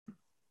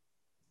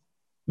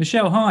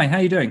Michelle, hi, how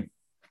you doing?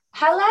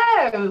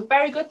 Hello,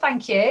 very good,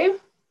 thank you.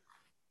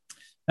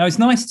 Now it's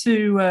nice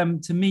to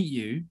meet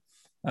you.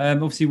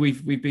 Obviously,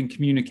 we've been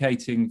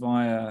communicating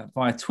via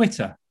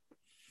Twitter,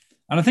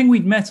 and I think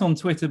we'd met on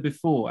Twitter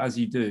before, as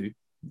you do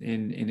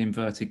in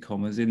inverted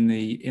commas in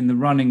the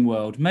running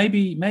world.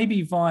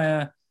 Maybe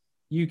via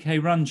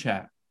UK Run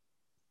Chat.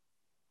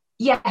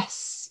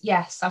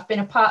 Yes, I've been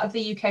a part of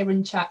the UK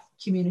Run Chat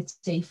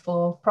community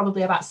for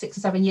probably about 6 or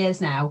 7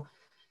 years now.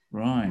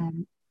 Right,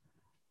 Um,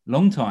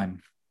 long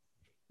time.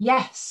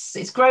 yes,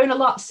 it's grown a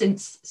lot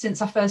since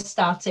I first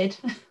started.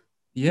 There's a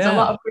Yeah,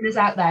 lot of runners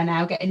out there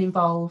now getting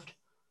involved.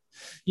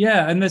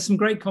 yeah, and there's some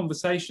great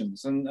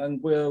conversations,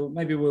 and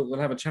we'll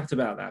have a chat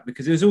about that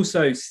because there's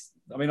also,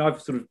 I mean,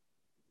 I've sort of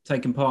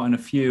taken part in a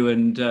few,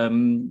 and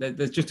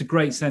there's just a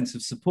great sense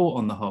of support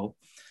on the whole,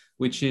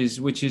 which is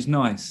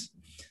nice.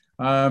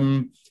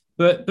 Um,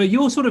 but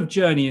your sort of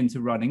journey into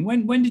running,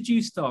 when did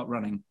you start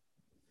running?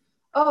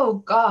 Oh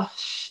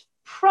gosh,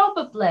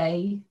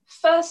 probably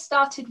first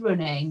started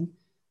running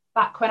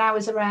back when I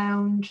was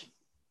around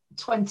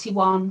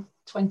 21,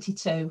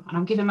 22, and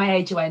I'm giving my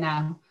age away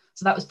now.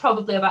 So that was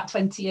probably about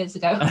 20 years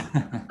ago.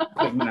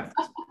 Quick math.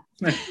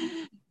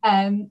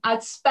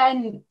 I'd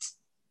spent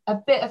a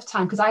bit of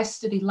time because I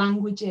studied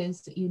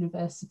languages at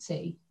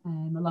university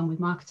along with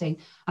marketing,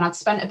 and I'd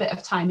spent a bit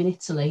of time in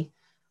Italy.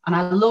 And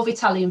I love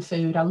Italian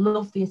food, I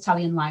love the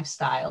Italian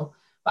lifestyle.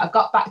 But I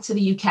got back to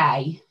the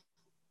UK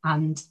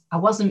and I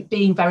wasn't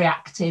being very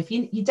active.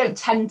 You don't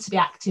tend to be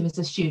active as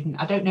a student.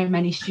 I don't know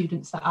many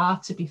students that are,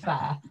 to be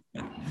fair.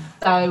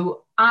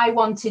 So I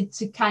wanted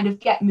to kind of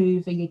get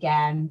moving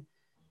again,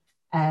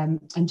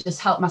 and just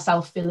help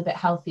myself feel a bit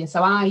healthier.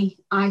 So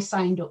I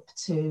signed up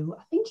to,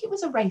 I think it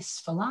was a Race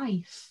for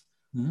Life,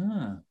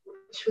 Ah,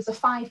 which was a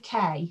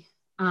 5K.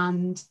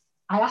 And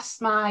I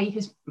asked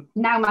his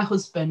now my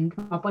husband,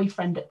 my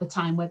boyfriend at the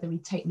time, whether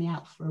he'd take me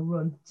out for a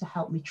run to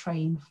help me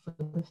train for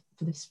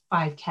this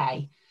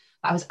 5K.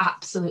 I was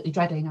absolutely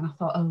dreading, and I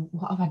thought, oh,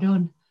 what have I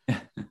done? And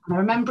I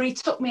remember he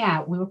took me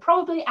out. We were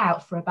probably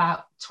out for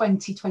about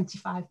 20,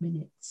 25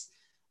 minutes.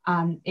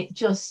 And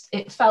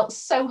it felt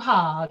so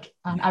hard.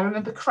 And I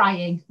remember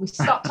crying. We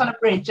stopped on a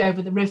bridge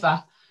over the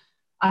river.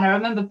 And I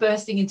remember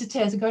bursting into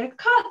tears and going, I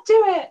can't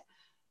do it.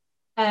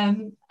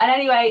 And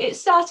anyway, it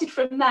started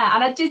from there.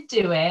 And I did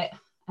do it.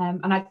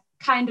 And I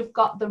kind of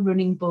got the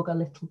running bug a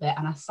little bit.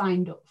 And I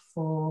signed up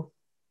for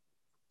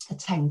a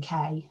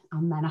 10K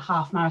and then a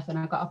half marathon.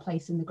 I got a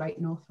place in the Great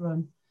North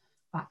Run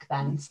back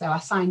then. So I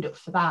signed up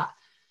for that.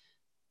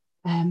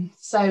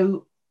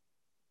 So,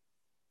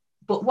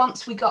 but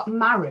once we got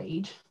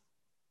married,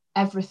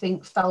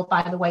 everything fell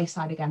by the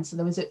wayside again. So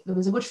there was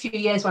a good few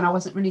years when I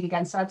wasn't running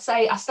again. So I'd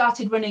say I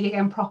started running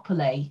again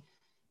properly,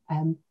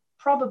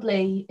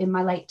 probably in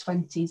my late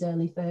 20s,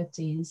 early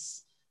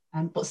 30s.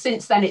 But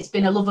since then, it's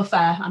been a love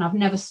affair, and I've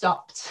never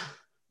stopped.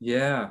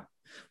 yeah.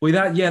 Well,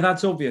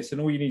 that's obvious, and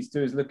all you need to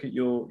do is look at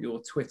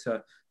your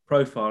Twitter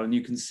profile, and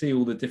you can see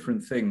all the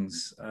different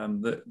things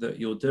that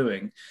you're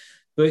doing.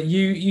 But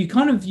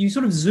you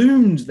sort of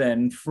zoomed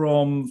then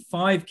from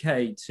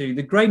 5K to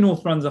the Great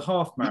North Run's a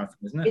half marathon,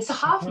 isn't it? It's a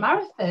half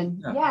marathon.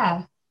 Yeah.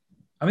 Yeah.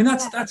 I mean,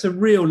 that's Yeah. that's a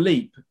real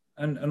leap,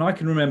 and I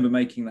can remember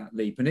making that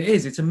leap, and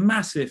it's a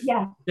massive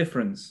Yeah,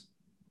 difference.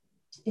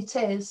 it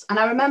is. And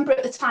I remember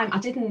at the time, I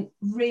didn't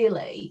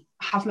really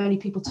have many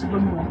people to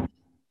run with.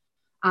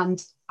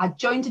 And I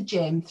joined a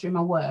gym through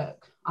my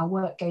work. Our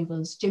work gave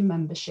us gym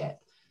membership.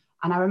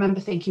 And I remember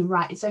thinking,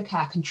 right, it's okay,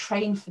 I can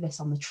train for this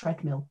on the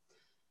treadmill.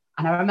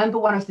 And I remember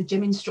one of the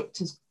gym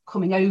instructors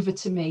coming over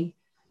to me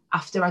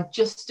after I'd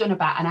just done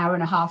about an hour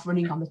and a half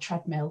running on the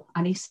treadmill.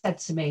 And he said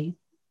to me,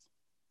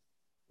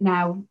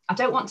 now, I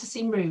don't want to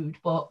seem rude,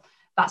 but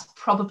that's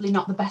probably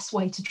not the best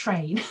way to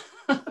train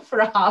for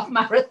a half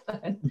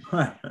marathon.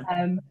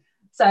 Um,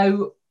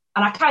 so,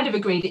 and I kind of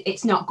agreed,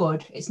 it's not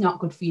good. It's not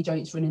good for your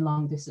joints running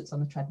long distance on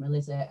the treadmill,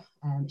 is it?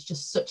 It's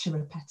just such a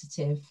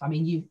repetitive. I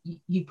mean,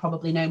 you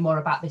probably know more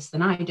about this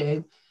than I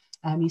do.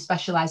 You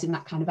specialise in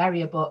that kind of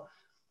area, but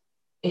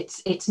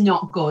it's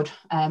not good.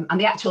 And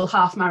the actual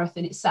half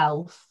marathon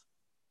itself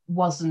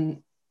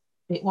wasn't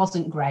it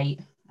wasn't great.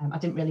 I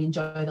didn't really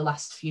enjoy the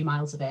last few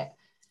miles of it.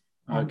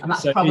 Okay, And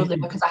that's so probably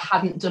because I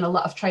hadn't done a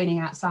lot of training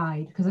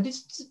outside because I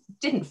just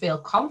didn't feel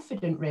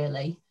confident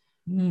really.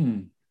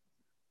 hmm.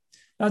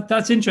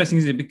 That's interesting,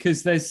 isn't it?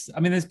 Because there's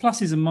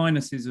pluses and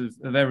minuses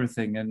of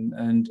everything,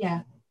 and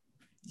Yeah.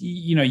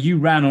 you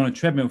ran on a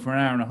treadmill for an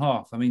hour and a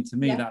half. I mean, to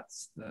me, Yeah.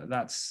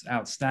 that's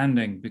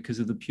outstanding because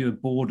of the pure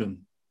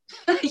boredom.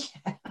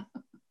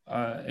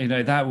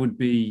 Yeah. That would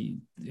be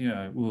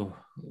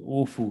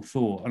awful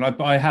thought, and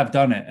I have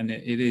done it, and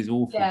it is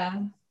awful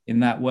Yeah.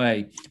 in that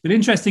way. But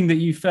interesting that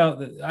you felt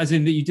that, as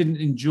in that you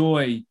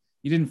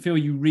didn't feel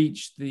you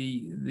reached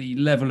the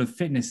level of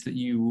fitness that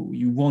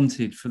you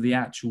wanted for the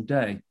actual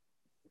day.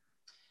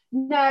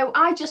 No,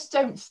 I just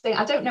don't think,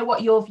 I don't know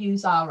what your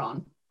views are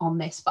on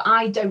this, but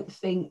I don't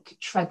think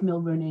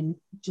treadmill running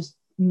just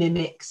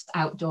mimics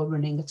outdoor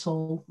running at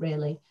all,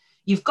 really.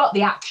 You've got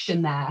the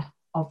action there,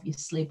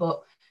 obviously,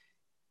 but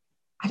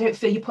I don't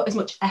feel you put as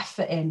much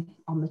effort in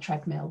on the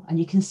treadmill, and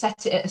you can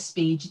set it at a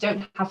speed. You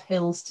don't have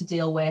hills to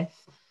deal with.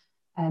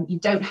 You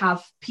don't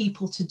have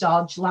people to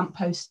dodge,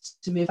 lampposts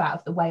to move out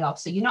of the way of.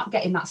 So you're not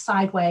getting that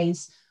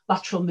sideways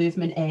lateral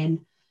movement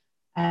in.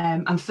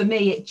 And for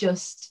me,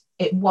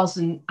 it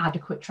wasn't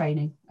adequate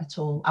training at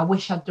all. I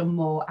wish I'd done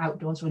more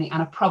outdoors running,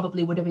 and I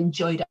probably would have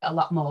enjoyed it a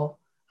lot more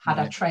had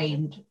I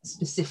trained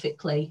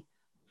specifically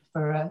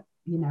for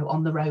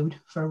on the road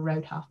for a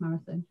road half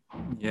marathon.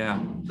 Yeah.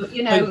 But,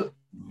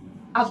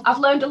 I've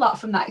learned a lot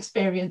from that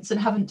experience and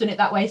haven't done it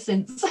that way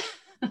since.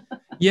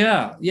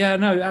 Yeah,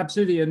 no,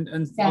 absolutely. And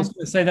I was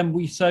going to say then,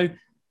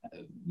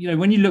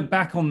 when you look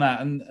back on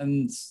that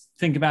and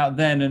think about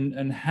then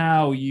and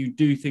how you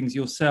do things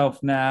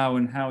yourself now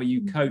and how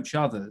you coach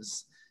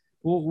others,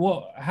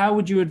 how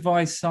would you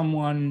advise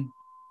someone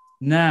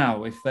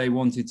now if they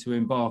wanted to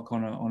embark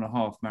on a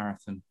half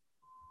marathon?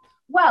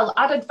 Well,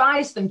 I'd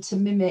advise them to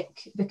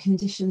mimic the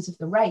conditions of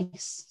the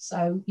race.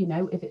 So,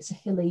 if it's a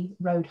hilly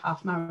road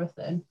half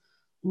marathon,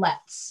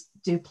 let's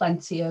do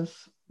plenty of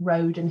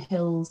road and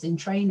hills in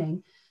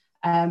training.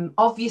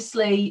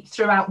 Obviously,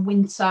 throughout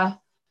winter,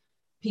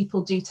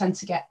 people do tend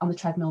to get on the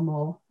treadmill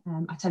more.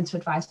 I tend to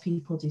advise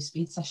people do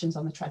speed sessions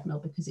on the treadmill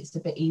because it's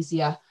a bit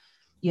easier,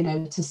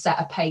 to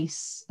set a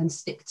pace and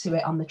stick to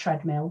it on the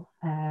treadmill.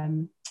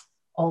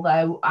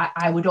 Although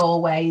I would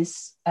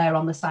always err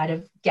on the side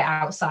of get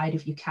outside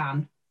if you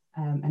can,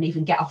 and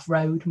even get off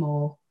road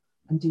more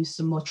and do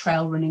some more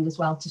trail running as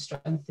well to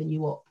strengthen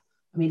you up.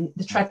 I mean,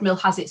 the treadmill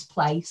has its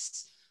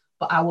place,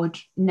 but I would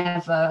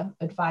never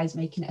advise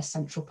making it a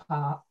central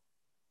part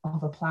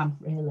of a plan,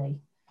 really.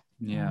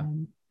 Yeah.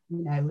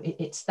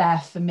 It's there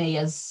for me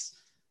as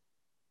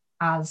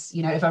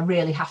if I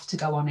really have to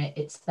go on it,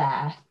 it's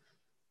there.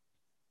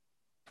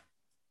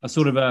 A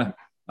sort of a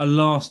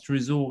last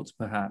resort,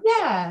 perhaps.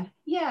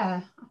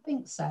 Yeah, I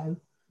think so.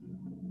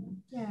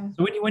 Yeah.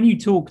 So when you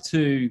talk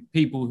to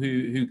people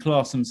who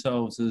class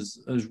themselves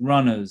as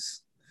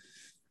runners,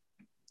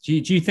 do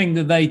you think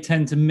that they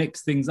tend to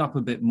mix things up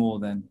a bit more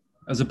then,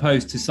 as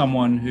opposed to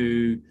someone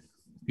who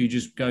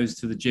just goes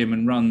to the gym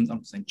and runs? I'm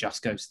not saying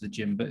just goes to the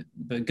gym,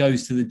 but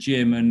goes to the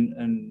gym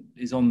and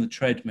is on the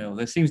treadmill.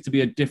 There seems to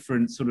be a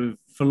different sort of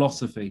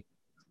philosophy.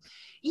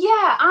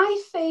 Yeah,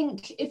 I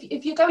think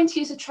if you're going to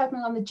use a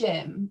treadmill on the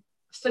gym,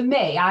 for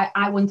me,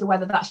 I wonder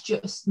whether that's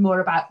just more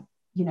about,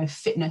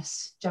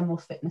 fitness, general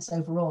fitness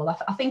overall.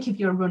 I think if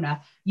you're a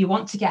runner, you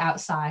want to get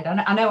outside.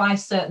 I know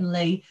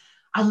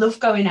I love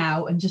going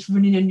out and just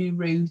running a new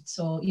route,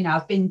 or,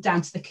 I've been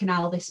down to the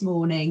canal this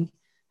morning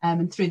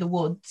and through the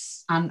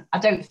woods, and I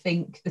don't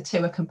think the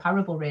two are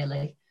comparable,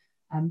 really.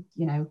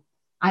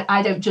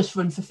 I don't just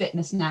run for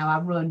fitness now. I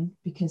run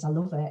because I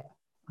love it.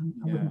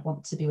 I wouldn't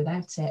want to be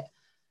without it.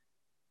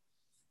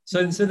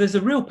 So there's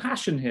a real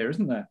passion here,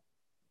 isn't there?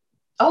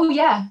 Oh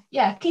yeah.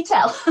 Can you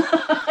tell?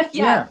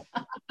 Yeah.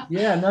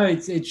 No,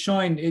 it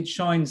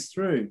shines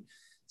through.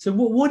 So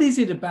what is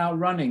it about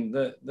running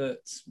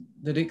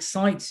that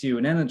excites you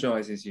and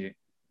energizes you?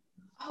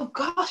 Oh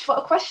gosh, what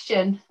a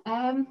question.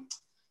 I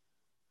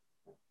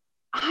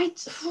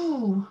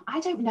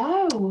don't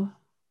know.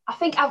 I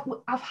think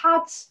I've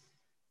had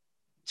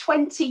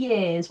 20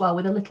 years, well,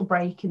 with a little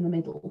break in the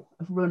middle,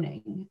 of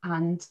running,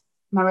 and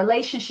my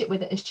relationship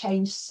with it has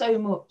changed so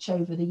much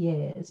over the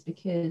years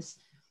because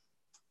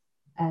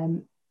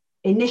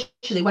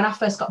initially, when I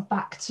first got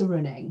back to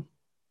running,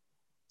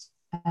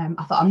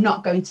 I thought, I'm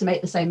not going to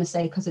make the same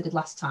mistake as I did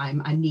last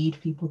time. I need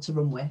people to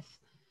run with.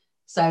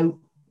 So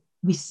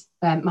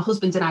my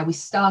husband and I, we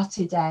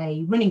started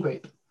a running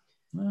group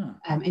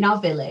in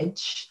our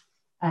village.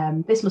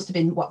 This must have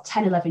been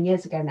 10, 11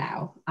 years ago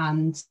now.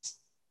 And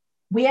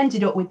we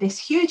ended up with this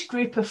huge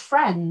group of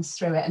friends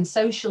through it and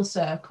social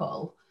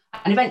circle.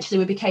 And eventually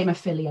we became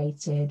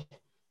affiliated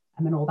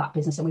and all that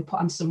business, and we put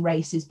on some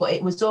races, but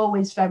it was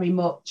always very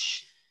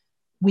much,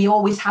 we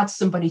always had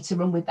somebody to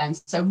run with then.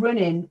 So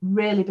running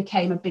really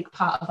became a big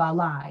part of our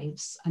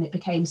lives, and it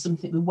became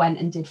something we went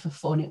and did for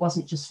fun. It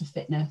wasn't just for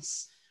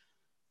fitness.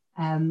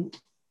 And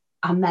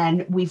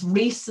then we've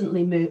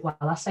recently moved,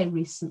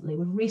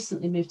 we've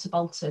recently moved to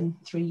Bolton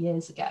 3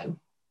 years ago.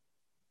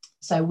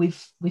 So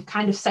we've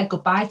kind of said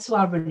goodbye to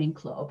our running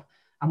club,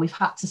 and we've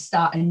had to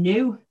start a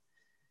new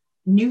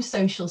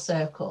social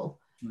circle.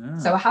 Yeah.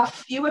 So I have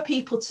fewer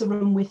people to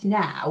run with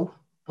now,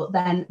 but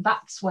then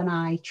that's when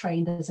I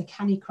trained as a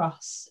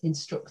canicross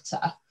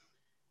instructor.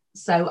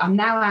 So I'm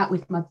now out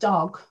with my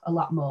dog a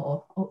lot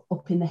more,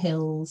 up in the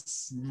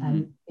hills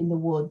and in the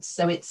woods.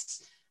 So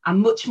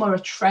I'm much more a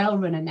trail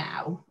runner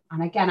now.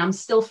 And again, I'm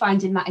still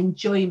finding that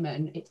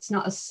enjoyment. It's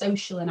not as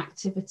social an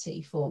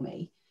activity for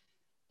me,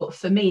 but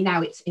for me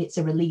now it's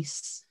a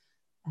release.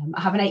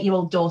 I have an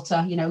 8-year-old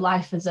daughter.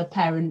 Life as a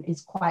parent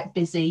is quite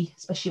busy,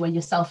 especially when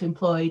you're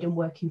self-employed and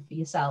working for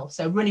yourself.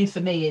 So running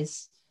for me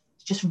is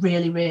just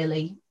really,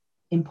 really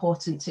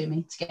important to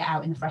me, to get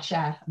out in the fresh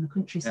air and the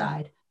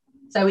countryside. Yeah.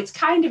 So it's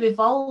kind of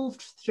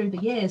evolved through the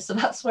years. So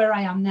that's where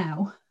I am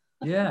now.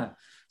 Yeah.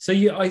 So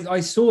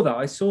I saw that.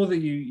 I saw that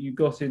you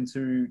got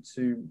into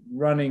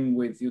running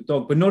with your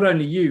dog, but not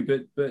only you,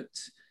 but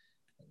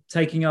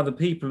taking other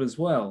people as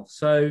well.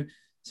 So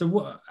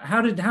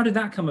how did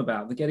that come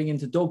about, the getting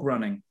into dog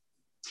running?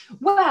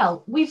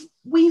 Well,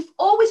 we've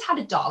always had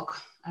a dog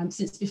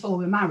since before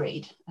we were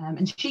married,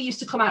 and she used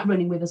to come out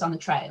running with us on the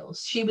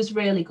trails. She was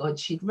really good.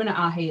 She'd run at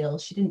our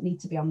heels. She didn't need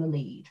to be on the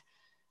lead,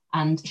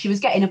 and she was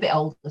getting a bit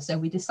older. So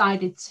we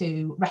decided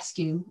to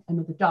rescue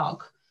another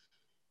dog,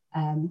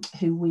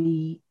 who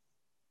we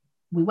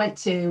went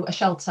to a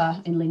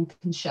shelter in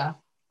Lincolnshire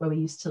where we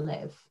used to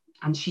live,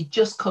 and she'd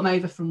just come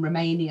over from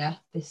Romania.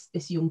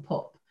 This young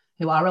pup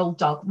who our old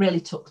dog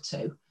really took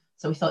to.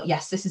 So we thought,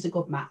 yes, this is a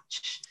good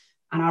match.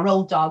 And our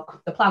old dog,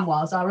 the plan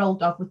was our old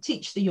dog would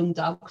teach the young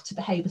dog to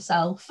behave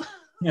herself,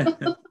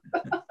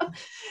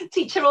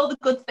 teach her all the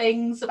good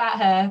things about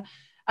her.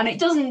 And it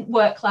doesn't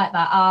work like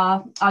that.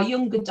 Our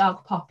younger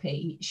dog,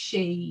 Poppy,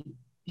 she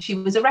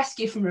was a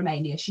rescue from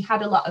Romania. She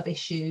had a lot of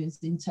issues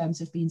in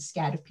terms of being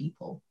scared of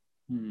people.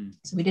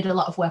 So we did a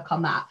lot of work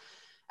on that.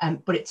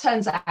 But it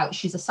turns out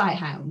she's a sight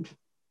hound.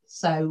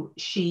 So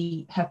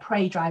her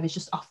prey drive is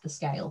just off the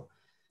scale.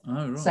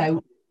 Oh, right.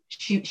 So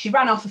she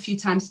ran off a few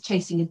times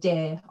chasing a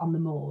deer on the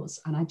moors,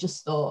 and I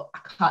just thought, I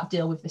can't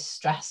deal with this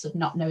stress of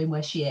not knowing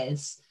where she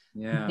is,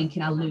 and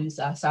thinking I'll lose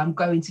her, so I'm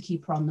going to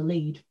keep her on the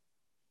lead.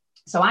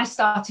 So I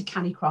started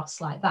Canicross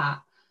like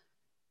that,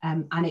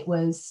 and it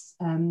was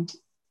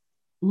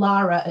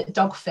Lara at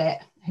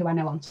DogFit, who I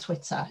know on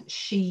Twitter.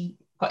 She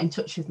got in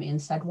touch with me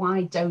and said,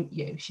 why don't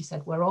you? She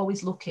said, we're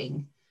always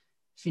looking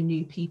for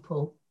new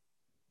people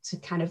to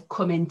kind of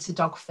come into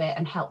DogFit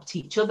and help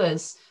teach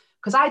others,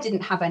 because I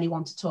didn't have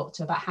anyone to talk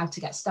to about how to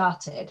get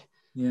started.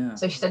 Yeah.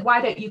 So she said,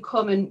 why don't you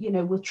come and,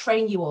 we'll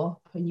train you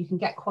up and you can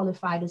get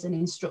qualified as an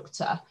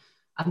instructor,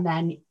 and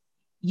then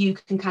you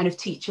can kind of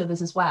teach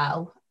others as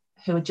well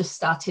who are just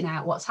starting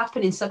out what's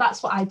happening. So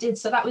that's what I did.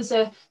 So that was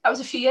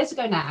a few years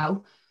ago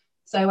now.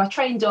 So I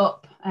trained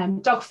up.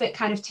 DogFit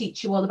kind of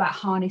teach you all about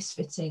harness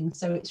fitting.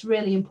 So it's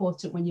really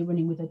important when you're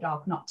running with a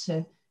dog not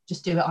to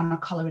just do it on a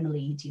collar and a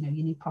lead. You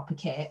need proper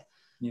kit.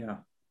 Yeah.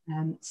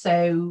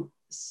 So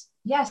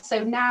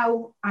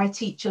now I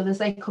teach others.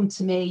 They come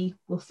to me,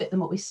 we'll fit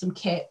them up with some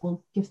kit,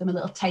 we'll give them a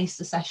little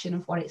taster session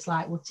of what it's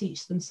like, we'll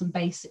teach them some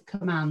basic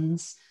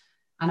commands,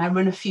 and I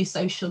run a few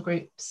social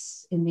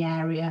groups in the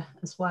area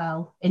as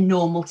well in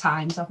normal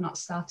times. I've not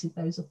started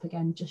those up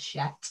again just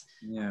yet.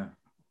 Yeah.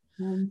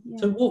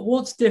 So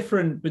what's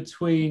different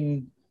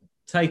between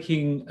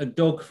taking a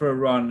dog for a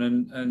run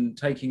and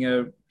taking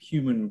a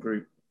human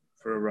group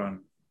for a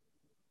run?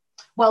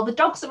 Well, the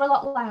dogs are a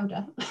lot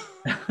louder.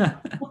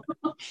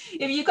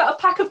 If you've got a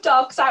pack of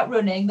dogs out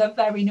running, they're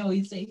very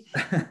noisy.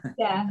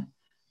 Yeah.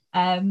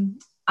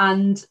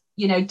 And,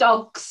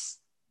 dogs,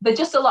 they're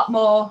just a lot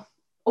more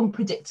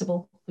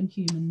unpredictable than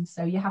humans.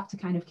 So you have to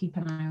kind of keep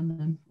an eye on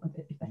them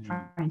if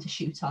they're trying to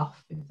shoot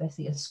off, if they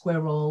see a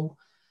squirrel,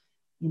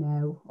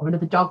 or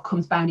another dog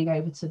comes bounding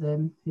over to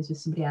them who's with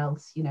somebody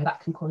else,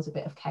 that can cause a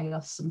bit of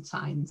chaos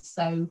sometimes.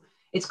 So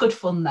it's good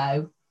fun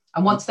though.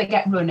 And once they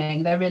get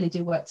running, they really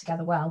do work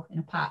together well in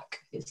a pack.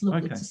 It's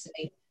lovely to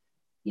see.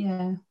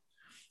 Yeah.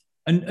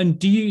 And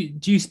do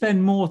you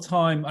spend more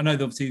time? I know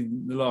that obviously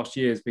the last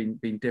year has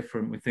been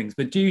different with things,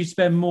 but do you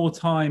spend more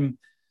time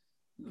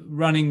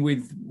running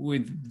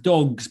with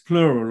dogs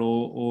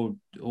plural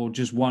or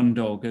just one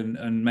dog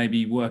and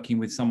maybe working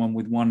with someone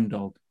with one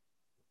dog?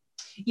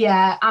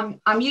 Yeah,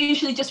 I'm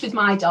usually just with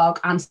my dog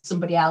and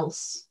somebody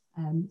else.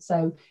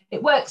 So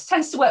it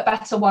tends to work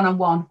better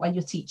one-on-one when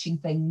you're teaching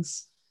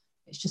things.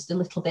 It's just a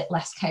little bit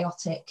less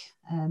chaotic.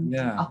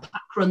 Our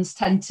pack runs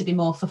tend to be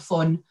more for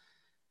fun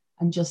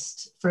and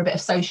just for a bit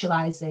of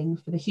socializing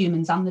for the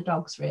humans and the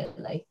dogs,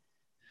 really.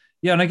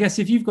 Yeah, and I guess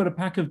if you've got a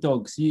pack of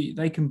dogs,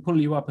 they can pull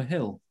you up a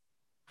hill.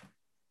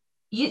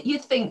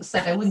 You'd think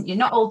so, wouldn't you?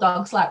 Not all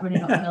dogs like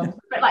running uphill, a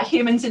bit like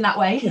humans in that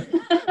way.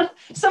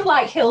 Some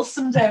like hills,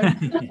 some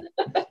don't.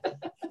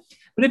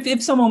 But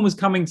if someone was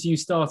coming to you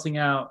starting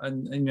out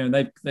and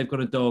they've got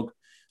a dog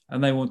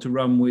and they want to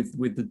run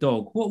with the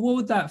dog, what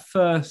would that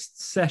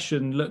first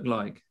session look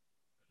like?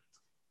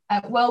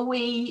 Well,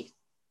 we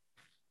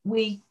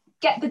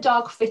get the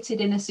dog fitted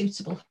in a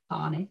suitable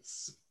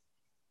harness.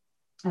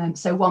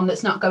 So one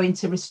that's not going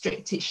to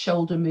restrict its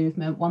shoulder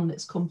movement, one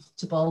that's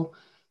comfortable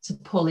to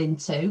pull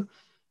into.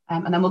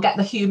 And then we'll get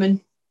the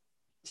human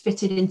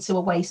fitted into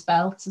a waist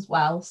belt as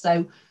well.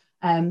 So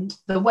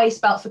the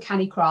waist belt for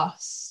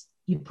Canicross,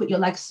 you put your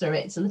legs through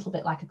it. It's a little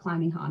bit like a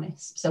climbing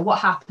harness. So what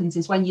happens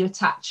is when you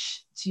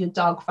attach to your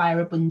dog via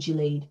a bungee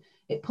lead,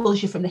 it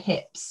pulls you from the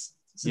hips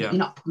so that you're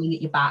not pulling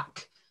at your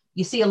back.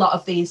 You see a lot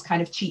of these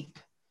kind of cheap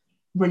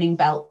running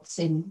belts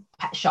in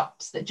pet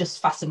shops that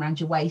just fasten around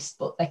your waist,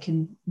 but they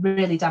can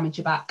really damage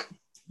your back.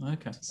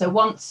 Okay. So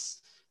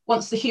once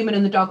the human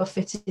and the dog are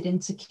fitted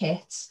into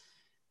kit,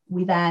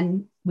 we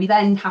then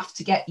have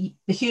to get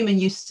the human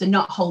used to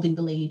not holding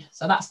the lead.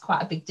 So that's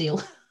quite a big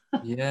deal.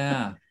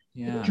 Yeah.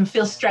 It can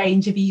feel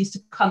strange if you're used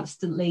to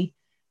constantly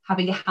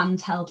having a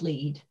handheld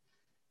lead.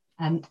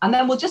 And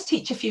then we'll just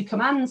teach a few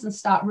commands and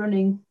start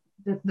running.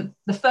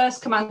 The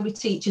first command we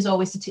teach is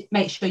always to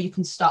make sure you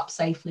can stop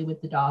safely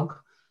with the dog.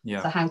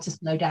 Yeah. So how to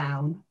slow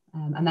down.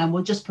 And then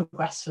we'll just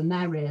progress from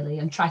there really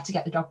and try to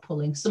get the dog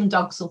pulling. Some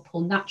dogs will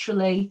pull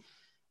naturally,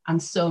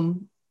 and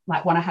some,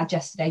 like one I had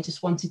yesterday,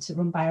 just wanted to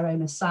run by her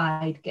owner's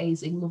side,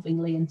 gazing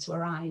lovingly into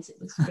her eyes. It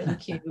was really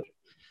cute.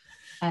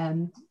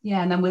 And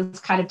then we'll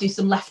kind of do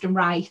some left and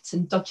right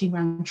and dodging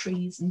around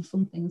trees and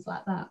fun things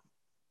like that.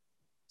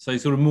 So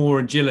sort of more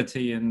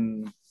agility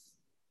and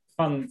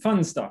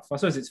fun stuff. I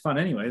suppose it's fun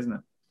anyway, isn't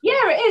it?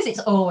 Yeah, it is. It's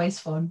always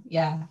fun.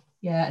 Yeah.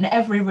 And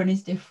every run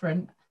is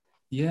different.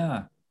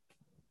 Yeah.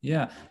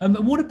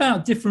 What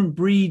about different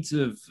breeds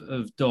of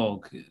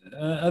dog?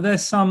 Are there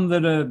some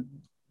that are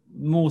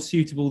more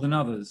suitable than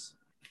others?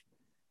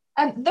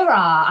 There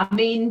are. I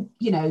mean,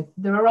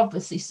 there are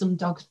obviously some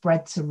dogs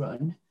bred to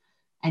run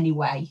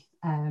anyway,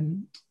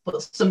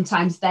 but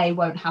sometimes they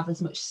won't have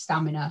as much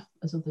stamina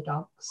as other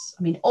dogs.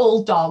 I mean,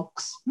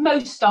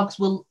 most dogs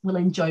will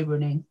enjoy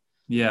running.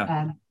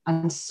 Yeah.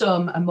 And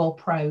some are more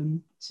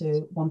prone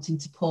to wanting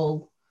to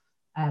pull,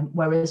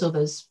 whereas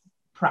others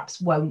perhaps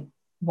won't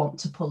want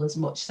to pull as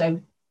much. So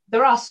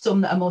there are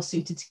some that are more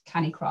suited to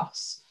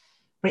Canicross,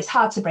 but it's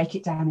hard to break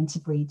it down into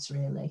breeds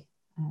really.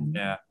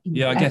 I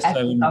guess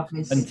so.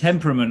 And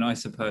temperament, I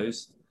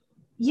suppose.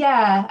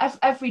 Yeah,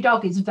 every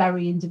dog is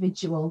very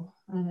individual.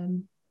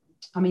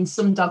 I mean,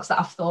 some dogs that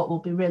I've thought will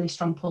be really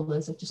strong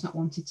pullers have just not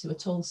wanted to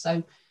at all.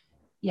 So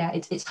yeah,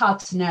 it's hard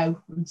to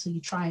know until you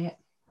try it.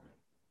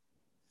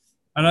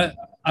 And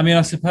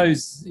I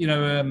suppose,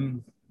 a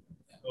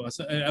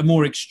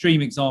more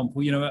extreme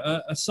example,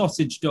 a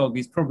sausage dog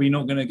is probably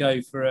not going to go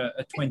for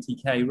a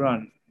 20k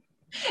run.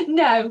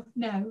 No,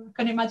 I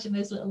can imagine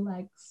those little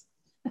legs.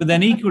 But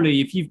then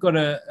equally, if you've got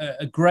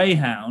a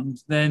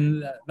greyhound,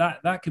 then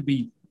that could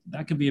be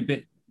a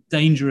bit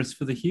dangerous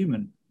for the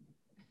human.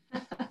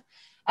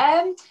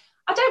 I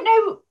don't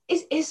know.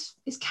 Is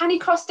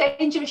Canicross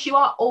dangerous? You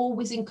are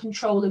always in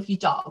control of your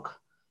dog,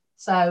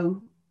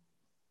 so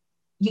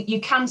you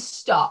can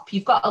stop.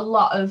 You've got a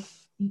lot of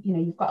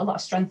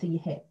strength in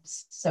your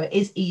hips, so it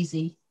is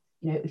easy.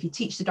 If you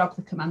teach the dog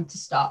the command to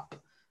stop,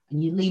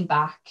 and you lean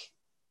back,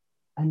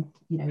 and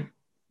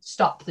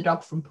stop the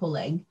dog from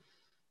pulling.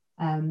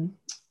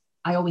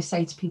 I always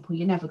say to people,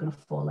 you're never going to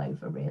fall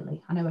over,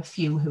 really. I know a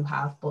few who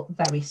have, but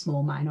very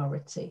small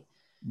minority.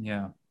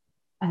 Yeah.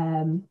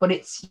 But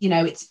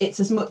it's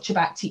as much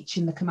about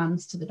teaching the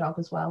commands to the dog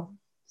as well.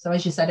 So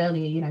as you said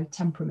earlier,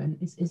 temperament,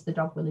 is the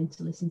dog willing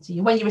to listen to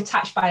you? When you're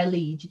attached by a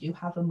lead, you do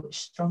have a much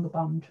stronger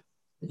bond.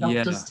 The dog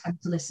does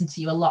tend to listen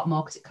to you a lot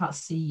more because it can't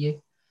see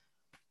you.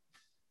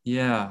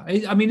 Yeah.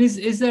 I mean,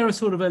 is there a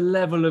sort of a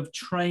level of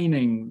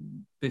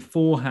training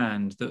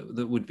beforehand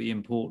that would be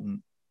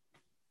important?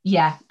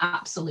 Yeah,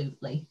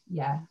 absolutely.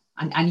 Yeah.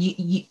 And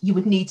you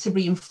would need to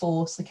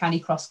reinforce the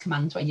Canicross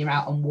commands when you're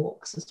out on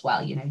walks as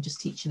well,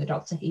 just teaching the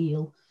dog to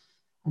heel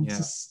and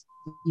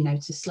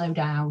to slow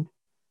down.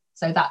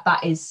 So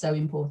that is so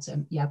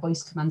important. Yeah,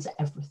 voice commands are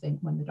everything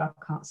when the dog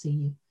can't see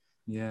you.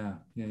 Yeah.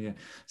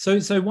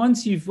 So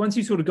once you've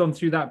sort of gone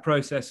through that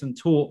process and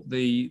taught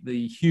the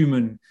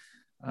human,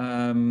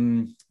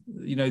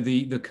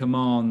 the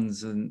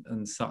commands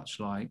and such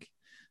like,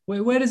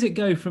 where does it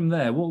go from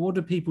there? What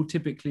do people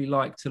typically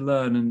like to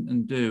learn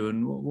and do,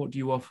 and what do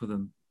you offer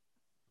them?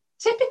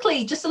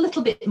 Typically, just a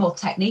little bit more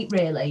technique,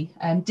 really.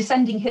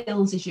 Descending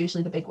hills is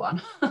usually the big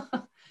one.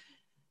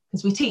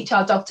 Because we teach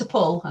our dog to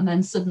pull, and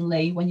then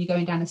suddenly when you're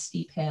going down a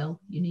steep hill,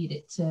 you need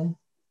it to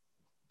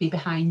be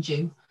behind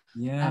you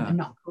and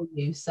not pull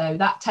you. So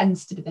that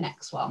tends to be the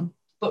next one.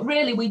 But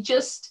really, we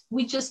just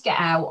get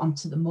out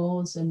onto the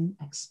moors and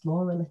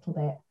explore a little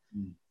bit.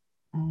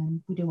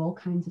 We do all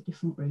kinds of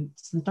different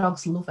routes, and the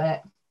dogs love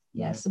it.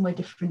 Yeah, somewhere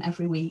different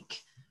every week.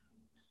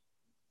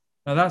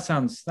 Now that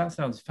sounds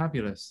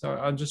fabulous. So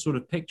I'm just sort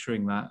of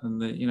picturing that,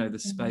 and the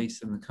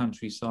space and the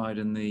countryside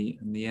and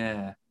the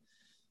air.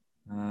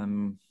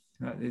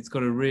 It's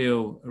got a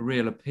real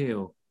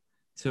appeal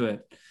to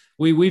it.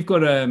 We've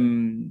got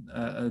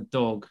a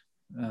dog.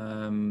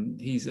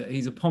 He's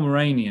a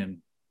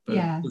Pomeranian,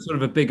 but sort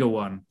of a bigger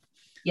one.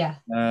 Yeah.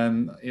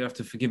 You have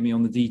to forgive me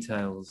on the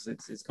details.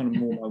 It's kind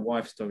of more my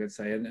wife's dog, I'd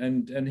say,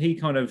 and he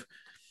kind of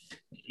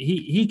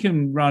he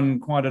can run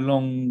quite a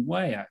long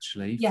way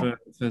actually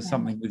for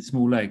something with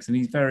small legs, and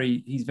he's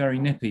very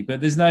nippy.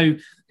 But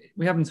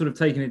we haven't sort of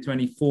taken it to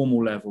any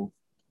formal level.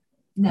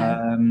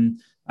 No.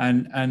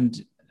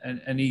 And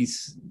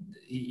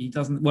he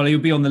doesn't. Well, he'll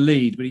be on the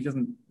lead, but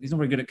he's not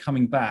very good at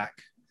coming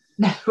back.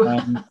 No.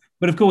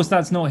 But of course,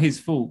 that's not his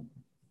fault.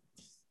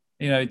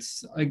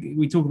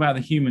 We talk about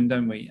the human,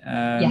 don't we?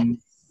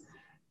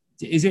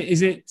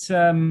 Is it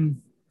how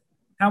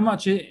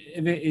much of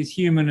it is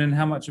human and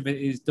how much of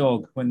it is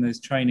dog when there's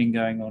training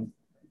going on?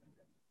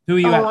 Who are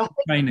you actually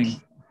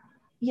training?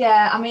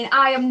 Yeah, I mean,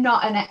 I am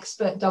not an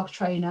expert dog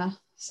trainer,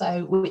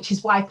 which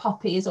is why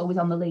Poppy is always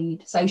on the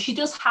lead. So she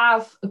does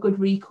have a good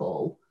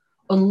recall,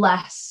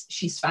 unless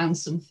she's found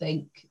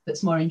something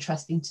that's more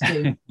interesting to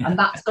do. And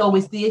that's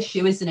always the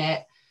issue, isn't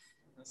it?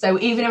 So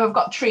even if I've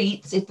got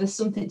treats, if there's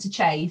something to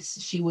chase,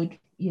 she would,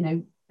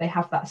 they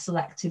have that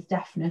selective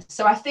deafness.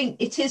 So I think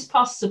it is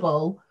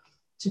possible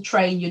to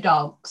train your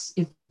dogs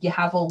if you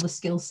have all the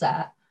skill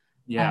set.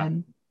 Yeah.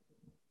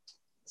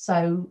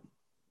 So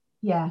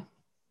yeah,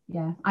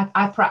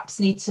 I perhaps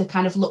need to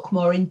kind of look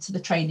more into the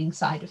training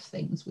side of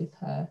things with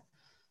her.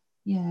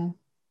 Yeah.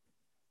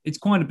 It's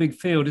quite a big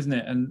field, isn't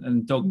it?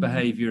 And dog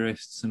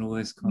behaviorists and all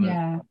this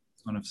kind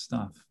of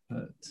stuff.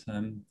 But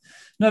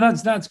no,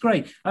 that's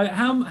great.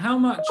 How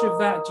much of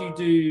that do you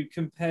do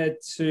compared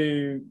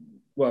to,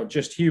 well,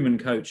 just human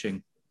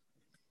coaching?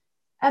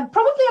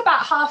 Probably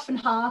about half and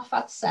half,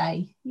 I'd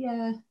say.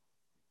 Yeah.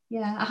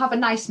 I have a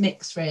nice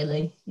mix,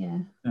 really. Yeah.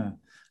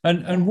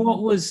 And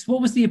what was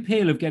the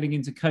appeal of getting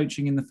into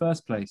coaching in the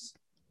first place?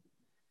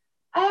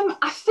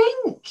 I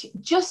think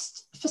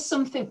just for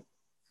something,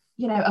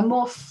 a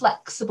more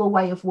flexible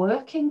way of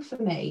working for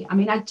me. I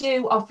mean, I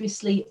do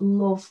obviously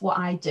love what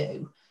I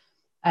do.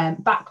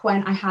 Back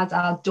when I had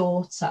our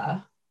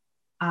daughter,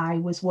 I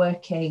was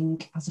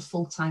working as a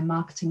full-time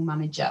marketing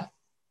manager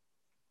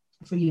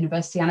for a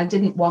university, and I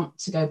didn't want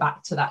to go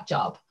back to that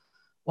job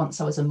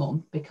once I was a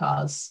mum,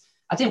 because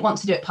I didn't want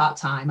to do it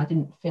part-time. I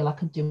didn't feel I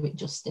could do it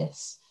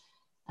justice.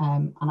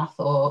 And I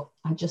thought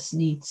I just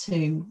need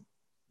to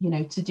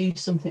do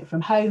something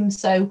from home.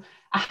 So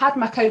I had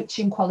my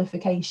coaching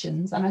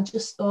qualifications, and I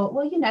just thought,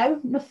 well,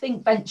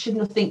 nothing ventured,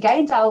 nothing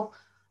gained.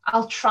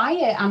 I'll try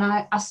it. And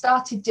I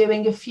started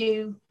doing a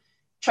few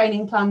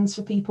training plans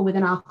for people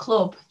within our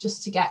club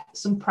just to get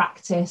some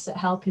practice at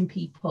helping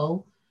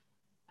people.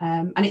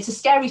 And it's a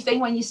scary thing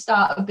when you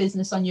start a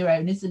business on your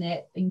own, isn't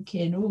it?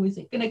 Thinking, oh, is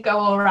it going to go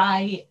all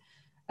right?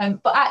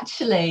 But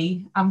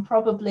actually, I'm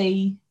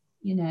probably,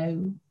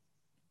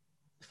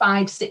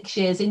 5-6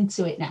 years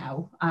into it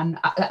now, and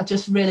I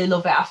just really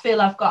love it. I feel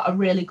I've got a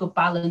really good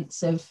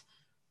balance of,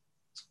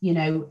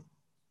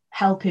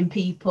 helping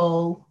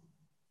people,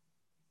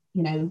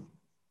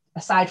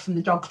 aside from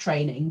the dog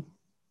training,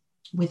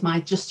 with my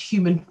just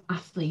human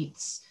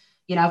athletes.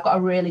 I've got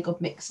a really good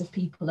mix of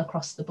people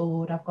across the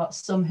board. I've got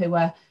some who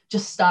are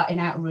just starting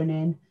out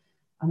running,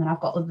 and then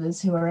I've got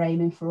others who are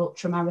aiming for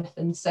ultra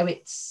marathons. So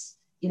it's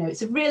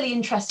a really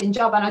interesting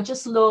job, and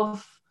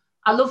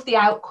I love the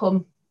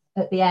outcome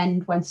at the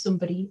end when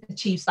somebody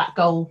achieves that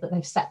goal that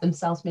they've set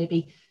themselves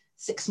maybe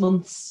 6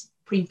 months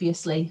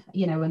previously,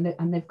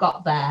 and they've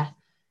got there,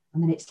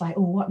 and then it's like,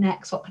 oh, what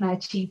next? What can I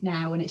achieve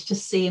now? And it's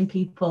just seeing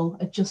people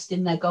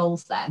adjusting their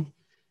goals then.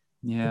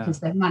 Yeah. Because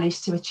they've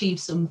managed to achieve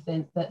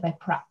something that they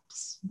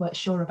perhaps weren't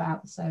sure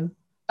about. So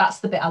that's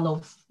the bit I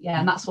love. Yeah.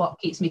 And that's what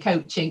keeps me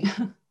coaching.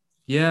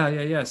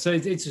 Yeah. So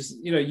it's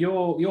just,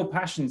 your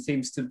passion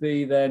seems to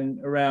be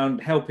then around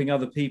helping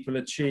other people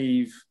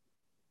achieve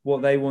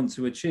what they want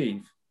to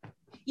achieve.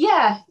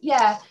 Yeah.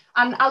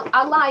 And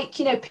I like,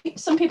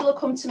 some people will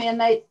come to me and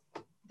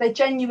they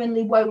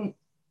genuinely won't,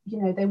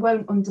 they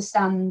won't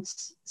understand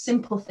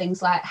simple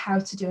things like how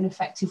to do an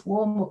effective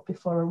warm-up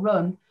before a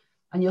run.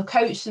 And you'll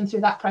coach them through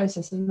that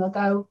process, and they'll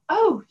go,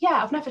 oh,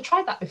 yeah, I've never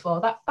tried that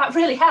before. That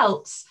really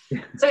helps.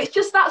 So it's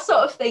just that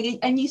sort of thing.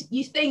 And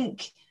you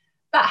think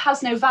that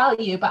has no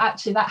value, but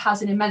actually that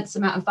has an immense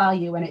amount of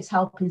value when it's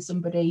helping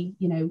somebody,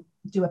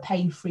 do a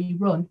pain-free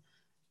run.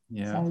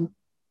 Yeah. So.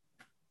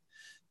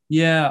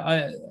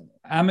 Yeah,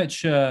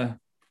 amateur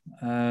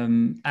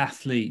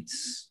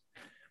athletes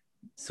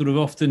sort of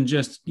often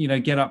just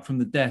get up from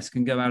the desk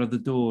and go out of the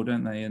door,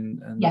 don't they?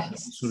 And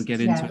yes. Sort of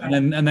get into it,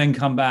 and then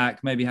come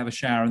back, maybe have a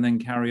shower, and then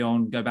carry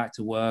on, go back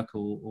to work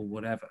or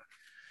whatever.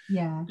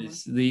 Yeah,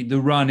 the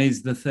run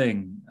is the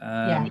thing.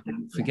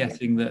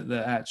 Forgetting that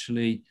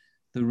actually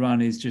the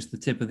run is just the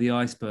tip of the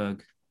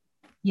iceberg.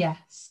 Yes.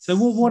 So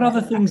what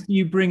other things do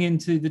you bring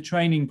into the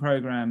training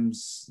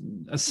programs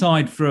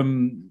aside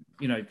from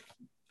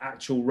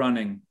actual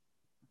running?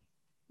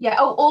 Yeah,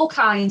 all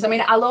kinds. I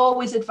mean, I'll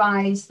always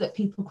advise that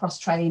people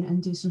cross-train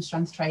and do some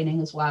strength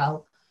training as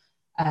well.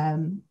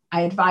 I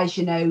advise,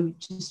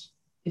 just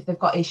if they've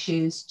got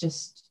issues,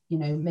 just,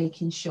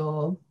 making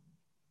sure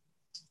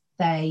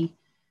they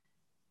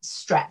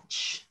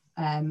stretch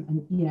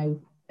and,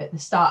 at the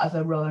start of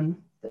a run,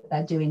 that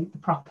they're doing the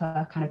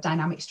proper kind of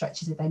dynamic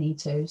stretches if they need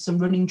to. Some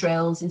running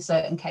drills in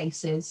certain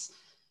cases.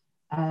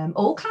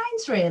 All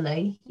kinds,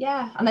 really.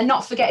 Yeah. And then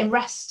not forgetting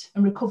rest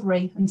and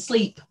recovery and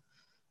sleep,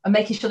 and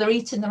making sure they're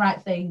eating the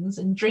right things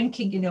and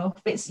drinking enough.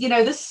 It's,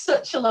 there's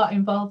such a lot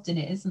involved in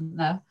it, isn't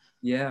there?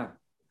 Yeah.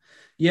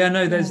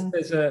 No,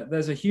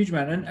 there's a huge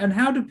amount. And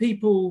how do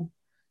people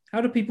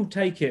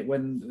take it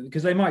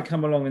because they might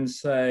come along and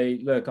say,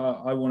 look,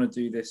 I want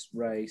to do this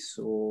race,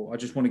 or I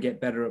just want to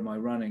get better at my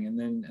running.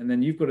 And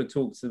then you've got to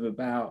talk to them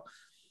about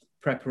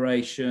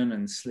preparation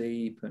and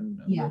sleep and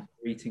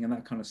eating and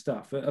that kind of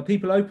stuff. Are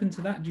people open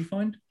to that, do you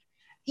find?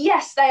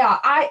 Yes, they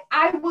are.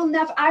 I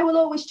will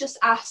always just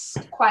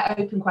ask quite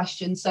open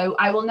questions. So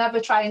I will never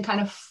try and kind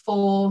of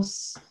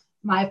force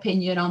my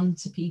opinion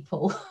onto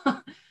people.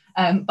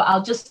 But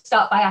I'll just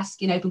start by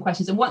asking open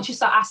questions. And once you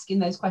start asking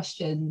those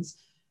questions,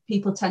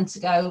 people tend to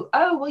go,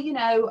 oh,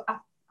 well,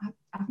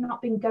 I've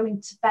not been going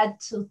to bed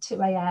till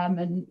 2 a.m.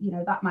 and,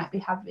 that might be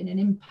having an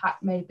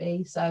impact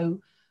maybe.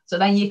 So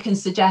then you can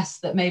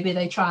suggest that maybe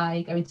they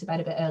try going to bed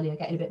a bit earlier,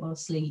 getting a bit more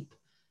sleep.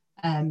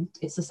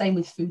 It's the same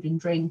with food and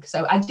drink.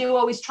 So I do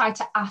always try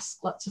to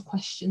ask lots of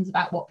questions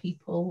about what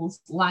people's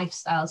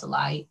lifestyles are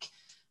like.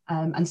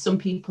 And some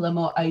people are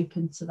more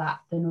open to that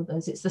than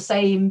others. It's the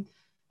same.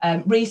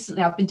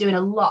 Recently, I've been doing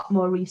a lot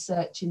more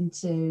research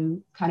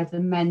into kind of the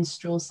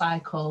menstrual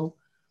cycle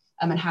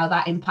and how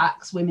that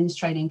impacts women's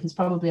training, because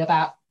probably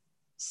about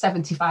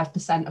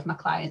 75% of my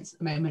clients at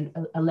the moment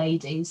are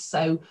ladies.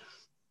 So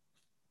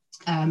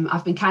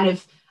I've been kind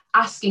of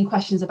asking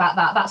questions about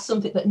that. That's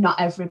something that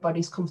not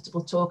everybody's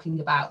comfortable talking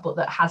about, but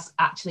that has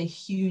actually a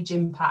huge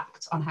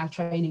impact on how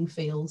training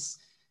feels.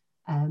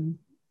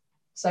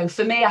 So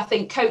for me, I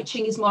think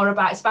coaching is more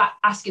about, it's about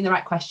asking the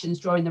right questions,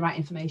 drawing the right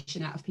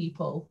information out of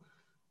people,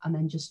 and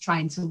then just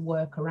trying to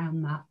work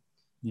around that.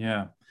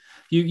 Yeah.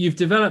 You've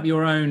developed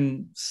your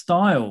own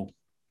style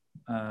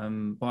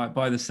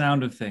by the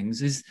sound of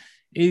things.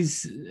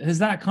 Has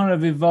that kind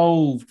of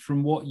evolved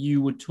from what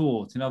you were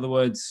taught? In other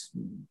words,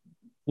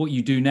 what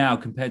you do now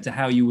compared to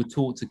how you were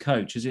taught to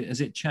coach?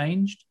 Has it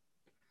changed?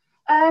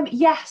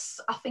 Yes,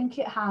 I think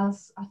it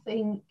has. I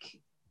think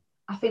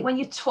when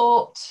you're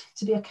taught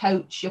to be a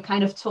coach, you're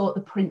kind of taught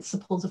the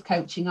principles of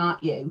coaching,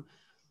 aren't you?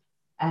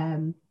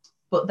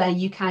 But then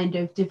you kind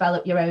of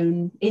develop your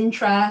own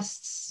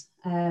interests.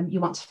 You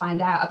want to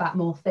find out about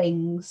more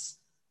things.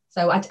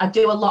 So I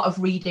do a lot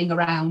of reading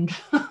around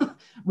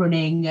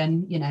running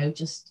and,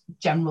 just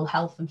general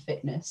health and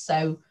fitness.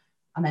 So,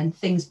 and then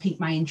things pique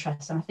my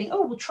interest and I think,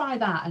 oh, we'll try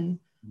that. And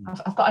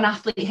I've got an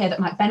athlete here that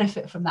might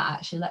benefit from that,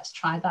 actually. Let's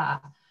try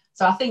that.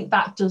 So I think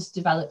that does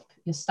develop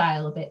your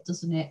style a bit,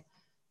 doesn't it?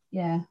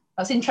 Yeah.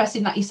 That's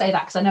interesting that you say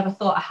that, because I never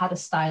thought I had a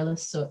style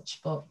as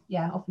such. But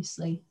yeah,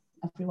 obviously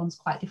everyone's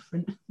quite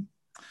different.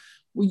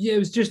 Well, yeah, it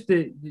was just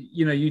that,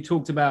 you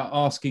talked about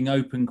asking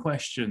open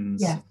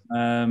questions. Yeah.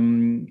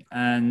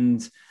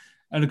 And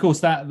of course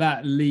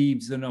that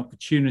leaves an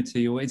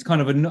opportunity, or it's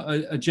kind of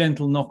a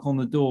gentle knock on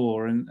the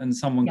door, and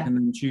someone can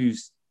then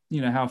choose,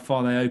 how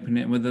far they open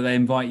it and whether they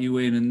invite you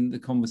in and the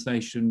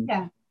conversation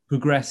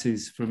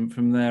progresses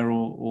from there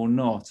or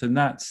not. And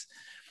that's,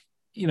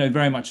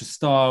 very much a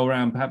style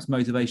around perhaps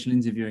motivational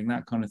interviewing,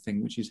 that kind of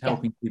thing, which is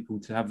helping people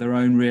to have their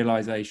own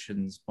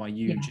realizations by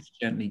you just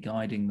gently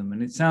guiding them.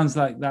 And it sounds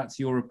like that's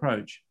your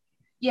approach.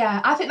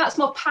 Yeah, I think that's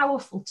more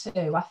powerful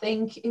too. I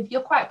think if you're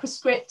quite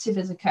prescriptive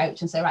as a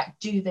coach and say, right,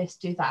 do this,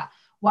 do that,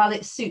 while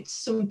it suits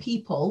some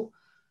people,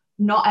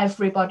 not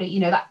everybody,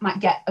 that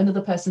might get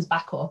another person's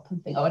back up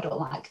and think, oh, I don't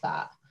like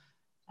that.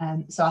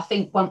 So I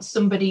think once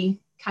somebody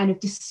kind of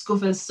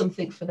discovers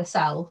something for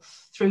themselves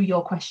through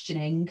your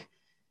questioning,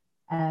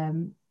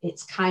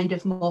 it's kind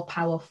of more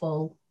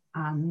powerful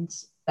and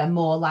they're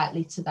more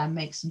likely to then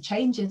make some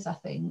changes, I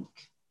think.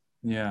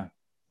 Yeah.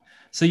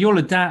 So you'll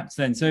adapt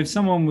then. So if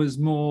someone was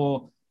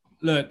more,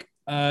 look,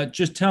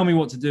 just tell me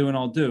what to do and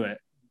I'll do it.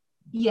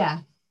 Yeah.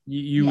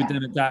 You would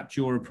then adapt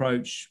your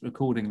approach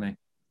accordingly.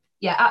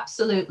 Yeah,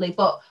 absolutely.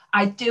 But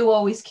I do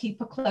always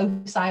keep a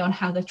close eye on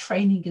how the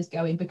training is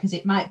going, because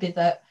it might be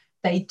that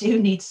they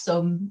do need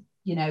some,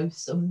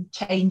 some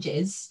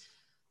changes.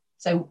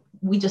 So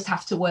we just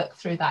have to work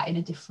through that in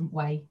a different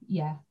way.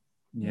 Yeah.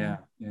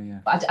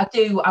 But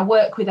I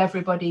work with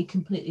everybody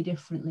completely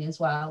differently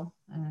as well.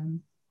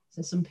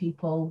 So some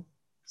people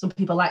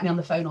like me on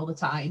the phone all the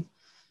time,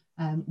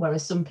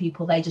 whereas some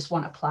people, they just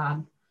want a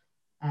plan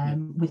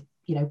with,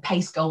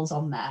 pace goals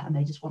on there, and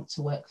they just want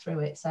to work through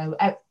it. So,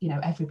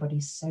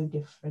 everybody's so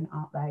different,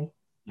 aren't they?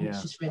 Yeah.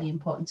 It's just really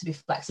important to be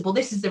flexible.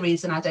 This is the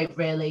reason I don't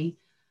really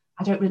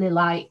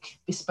like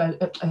bespoke,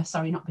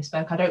 not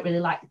bespoke. I don't really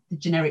like the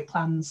generic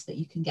plans that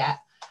you can get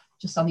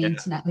just on the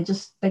internet.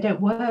 They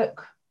don't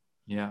work.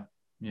 Yeah.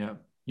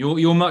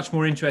 You're much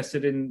more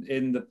interested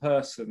in the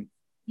person.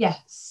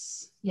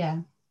 Yes. Yeah.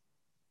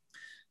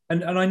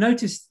 And I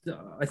noticed,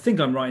 I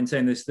think I'm right in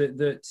saying this,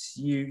 that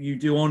you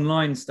do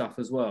online stuff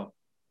as well.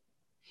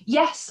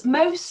 Yes,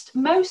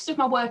 most of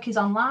my work is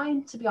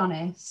online, to be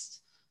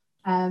honest.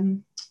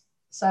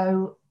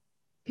 So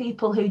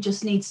people who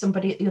just need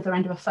somebody at the other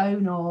end of a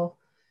phone, or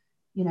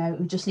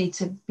who just need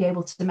to be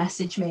able to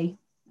message me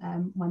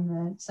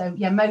most of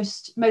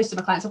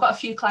my clients. I've got a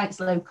few clients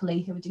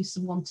locally who I do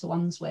some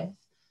one-to-ones with.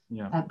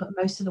 Yeah. But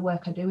most of the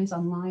work I do is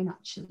online,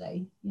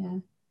 actually. Yeah.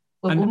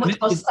 We're much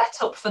more set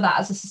up for that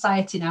as a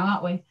society now,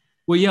 aren't we?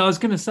 Well, yeah, I was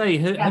going to say,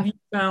 have you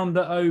found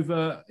that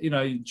over,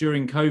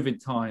 during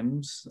COVID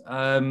times,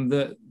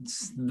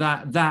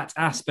 that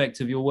aspect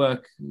of your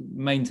work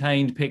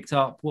maintained, picked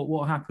up?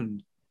 What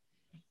happened?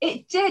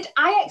 It did.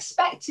 I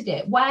expected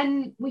it.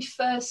 When we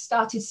first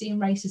started seeing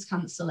races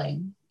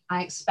cancelling,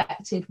 I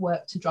expected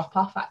work to drop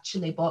off,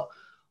 actually. But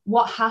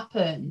what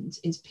happened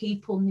is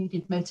people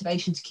needed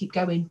motivation to keep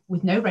going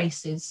with no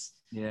races.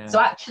 Yeah. So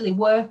actually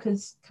work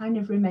has kind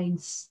of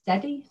remained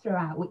steady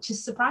throughout, which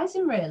is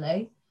surprising,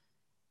 really.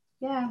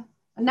 Yeah.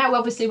 And now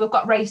obviously we've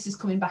got races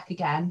coming back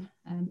again.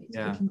 It's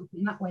picking up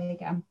in that way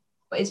again.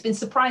 But it's been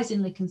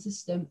surprisingly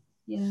consistent.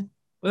 Yeah.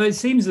 Well, it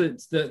seems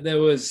that there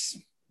was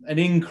an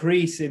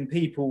increase in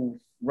people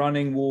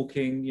running,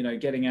 walking,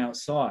 getting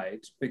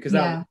outside, because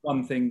that was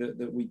one thing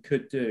that we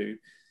could do.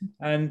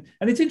 And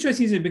it's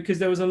interesting, isn't it? Because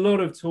there was a lot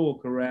of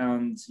talk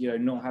around,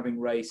 not having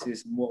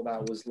races and what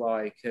that was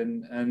like.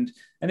 And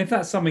if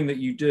that's something that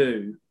you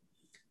do,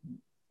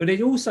 but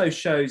it also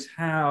shows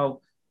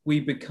how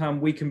we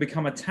can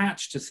become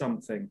attached to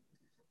something,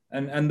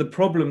 and the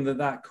problem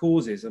that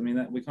causes. I mean,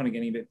 that we're kind of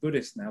getting a bit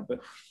Buddhist now,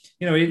 but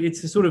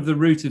it's sort of the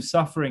root of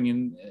suffering.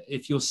 And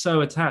if you're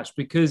so attached,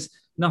 because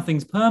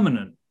nothing's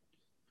permanent.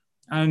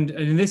 And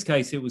in this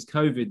case, it was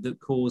COVID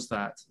that caused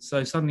that.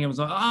 So suddenly I was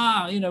like,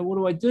 what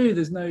do I do?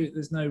 There's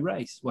no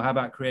race. Well, how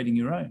about creating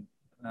your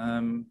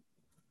own?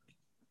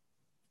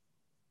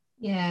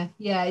 Yeah,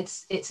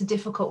 it's a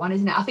difficult one,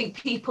 isn't it? I think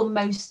people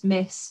most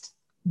missed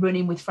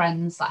running with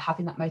friends, like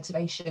having that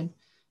motivation.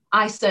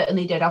 I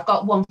certainly did. I've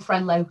got one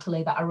friend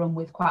locally that I run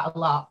with quite a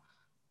lot,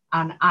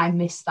 and I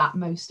missed that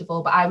most of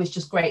all. But I was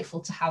just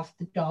grateful to have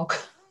the dog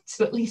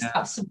to at least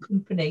have some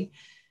company.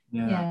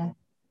 Yeah.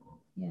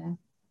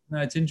 No,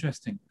 it's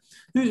interesting.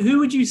 Who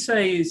would you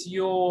say is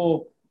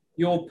your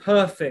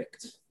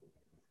perfect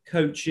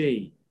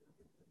coachee?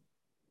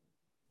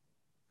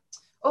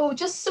 Oh,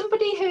 just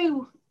somebody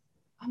who,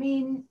 I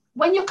mean,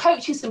 when you're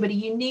coaching somebody,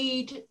 you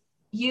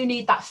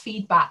need that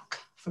feedback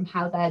from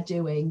how they're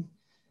doing.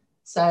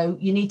 So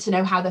you need to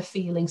know how they're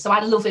feeling. So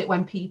I love it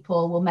when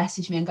people will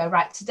message me and go,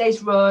 right,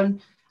 today's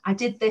run, I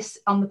did this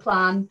on the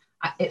plan.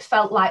 It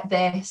felt like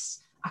this.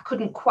 I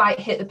couldn't quite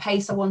hit the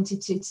pace I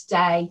wanted to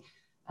today.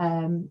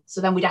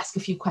 So then we'd ask a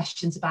few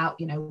questions about,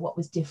 what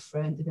was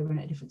different, did they run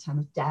at a different time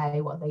of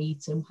day, what they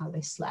eaten, how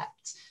they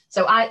slept.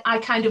 So I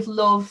kind of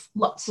love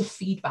lots of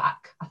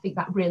feedback. I think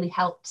that really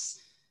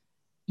helps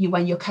you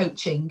when you're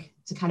coaching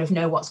to kind of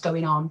know what's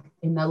going on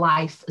in their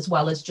life as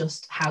well as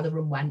just how the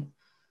run went.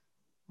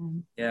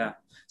 Yeah.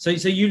 So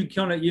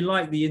you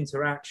like the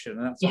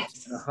interaction. That's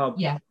yes. A hub.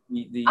 Yeah.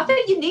 I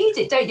think you need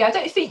it, don't you? I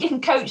don't think you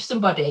can coach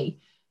somebody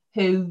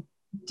who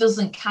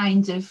doesn't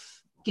kind of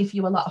give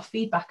you a lot of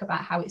feedback about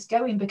how it's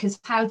going, because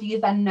how do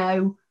you then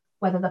know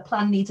whether the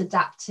plan needs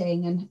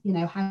adapting and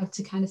how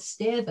to kind of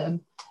steer them?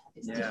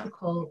 It's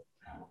difficult.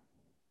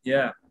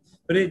 Yeah,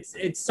 but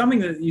it's something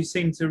that you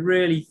seem to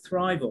really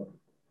thrive on.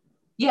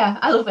 Yeah,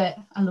 I love it.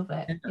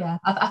 Yeah,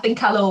 I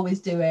think I'll always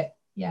do it.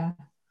 Yeah,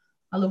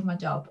 I love my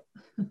job.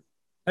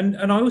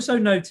 And I also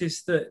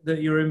noticed that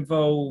you're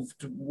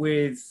involved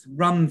with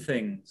Run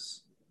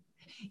Things.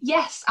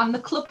 Yes, I'm the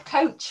club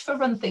coach for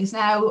Run Things.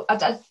 Now,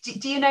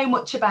 do you know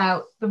much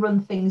about the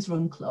Run Things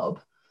Run Club?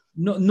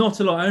 Not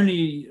a lot,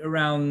 only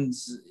around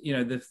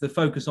the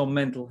focus on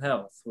mental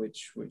health,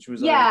 which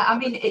was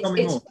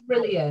it's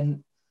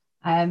brilliant.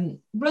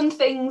 Run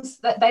Things,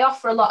 that they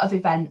offer a lot of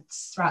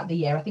events throughout the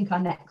year. I think our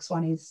next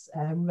one is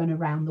Run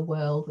Around the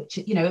World, which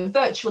a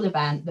virtual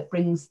event that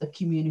brings the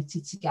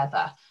community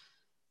together.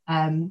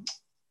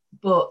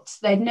 But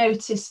they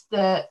noticed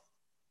that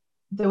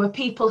there were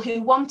people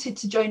who wanted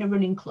to join a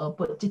running club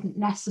but didn't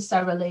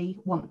necessarily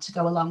want to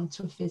go along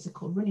to a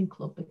physical running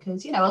club,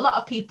 because a lot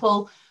of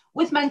people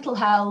with mental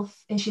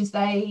health issues,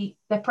 they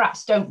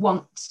perhaps don't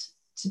want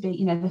to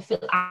be, they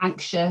feel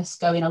anxious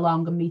going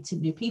along and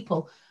meeting new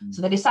people.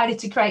 So they decided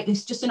to create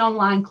this, just an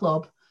online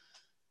club.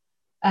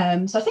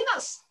 So I think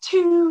that's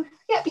it'll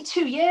be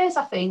 2 years,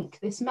 I think,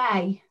 this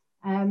May.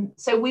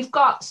 So we've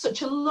got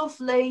such a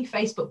lovely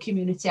Facebook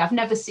community. I've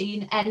never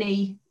seen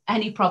any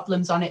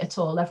problems on it at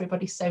all.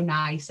 Everybody's so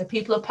nice. So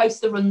people will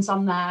post the runs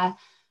on there.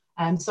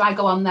 So I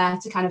go on there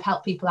to kind of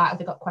help people out if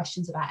they've got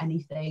questions about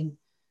anything.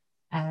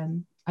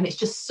 And it's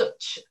just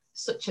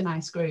such a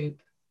nice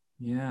group.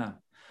 Yeah.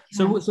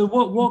 So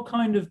what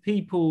kind of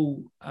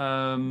people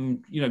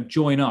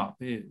join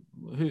up?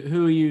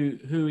 Who are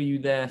you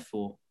there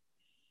for?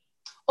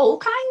 All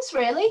kinds,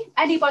 really.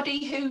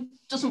 Anybody who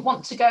doesn't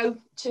want to go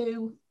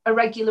to a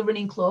regular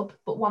running club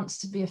but wants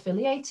to be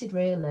affiliated,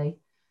 really.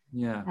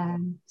 Yeah.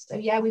 So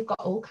we've got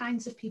all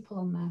kinds of people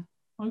on there.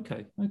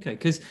 Okay.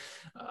 Because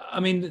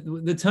I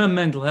mean, the term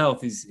mental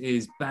health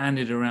is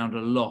bandied around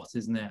a lot,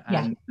 isn't it?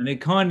 And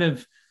it kind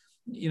of,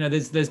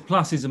 there's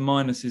pluses and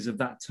minuses of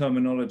that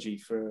terminology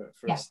for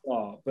a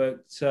start, but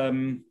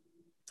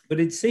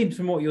it seems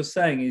from what you're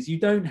saying is you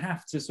don't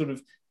have to sort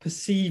of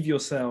perceive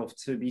yourself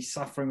to be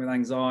suffering with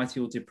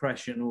anxiety or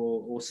depression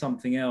or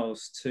something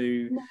else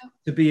to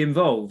be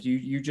involved.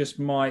 You just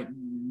might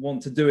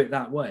want to do it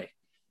that way.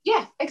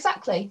 Yeah,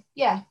 exactly.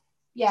 Yeah,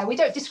 we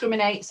don't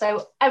discriminate,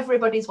 so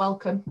everybody's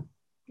welcome.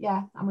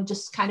 Yeah, and we're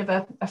just kind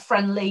of a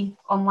friendly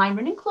online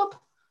running club.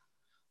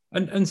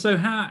 And so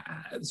how,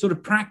 sort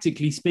of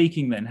practically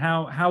speaking then,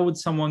 how would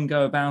someone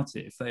go about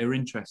it if they are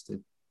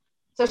interested?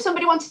 So if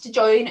somebody wanted to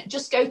join,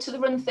 just go to the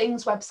Run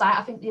Things website.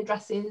 I think the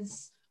address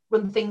is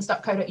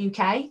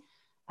runthings.co.uk,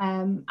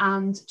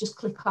 and just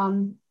click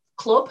on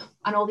club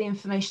and all the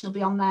information will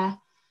be on there.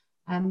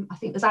 I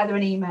think there's either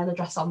an email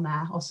address on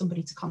there or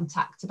somebody to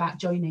contact about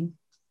joining.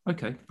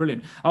 Okay,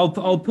 brilliant.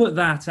 I'll put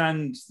that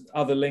and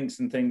other links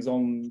and things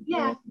on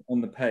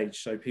the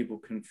page so people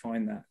can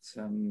find that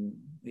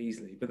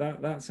easily.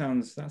 But that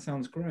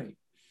sounds great.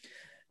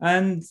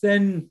 And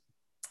then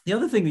the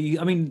other thing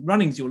that I mean,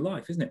 running's your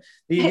life, isn't it?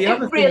 The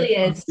other It really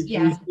thing is.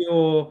 Yeah.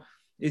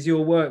 is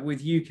your work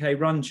with UK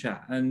Run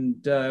Chat,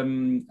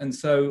 and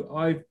so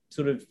I've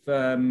sort of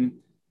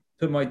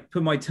put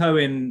my toe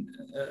in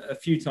a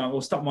few times,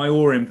 or stuck my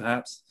oar in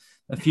perhaps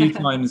a few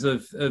times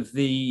of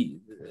the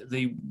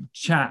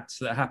chats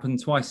that happen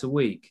twice a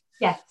week.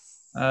 Yes.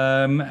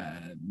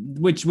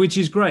 Which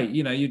is great.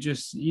 You know,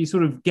 you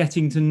sort of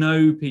getting to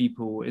know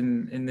people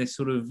in this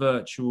sort of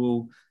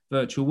virtual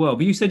world.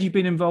 But you said you've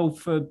been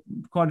involved for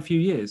quite a few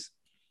years.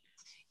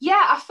 Yeah,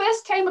 I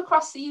first came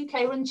across the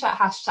UK Run Chat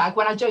hashtag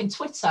when I joined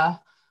Twitter.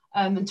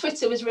 And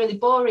Twitter was really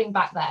boring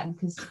back then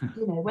because,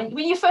 you know, when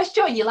you first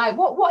join, you're like,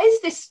 what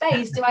is this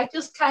space? Do I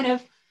just kind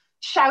of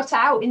shout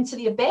out into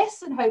the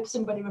abyss and hope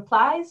somebody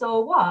replies,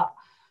 or what?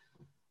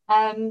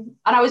 And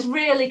I was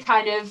really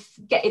kind of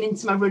getting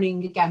into my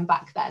running again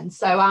back then.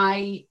 So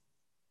I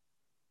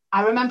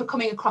remember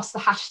coming across the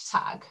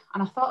hashtag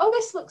and I thought, oh,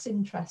 this looks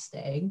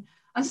interesting.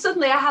 And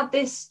suddenly I had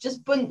this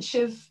just bunch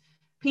of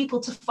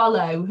people to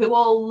follow who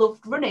all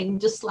loved running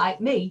just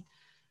like me.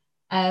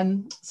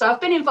 So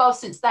I've been involved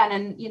since then.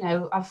 And, you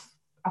know, I've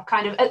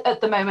kind of,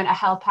 at the moment, I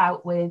help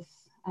out with,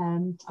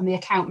 I'm the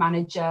account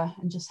manager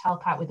and just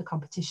help out with the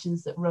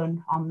competitions that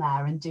run on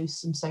there and do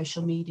some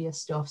social media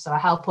stuff. So I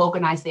help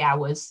organise the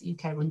hours,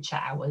 UK Run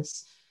Chat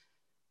hours.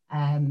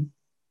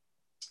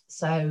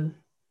 So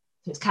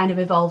it's kind of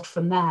evolved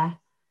from there,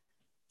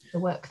 the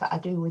work that I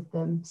do with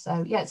them.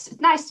 So yeah, it's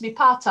nice to be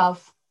part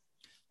of.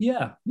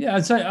 Yeah.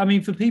 I'd say, I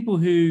mean, for people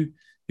who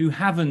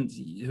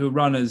are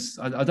runners,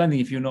 I don't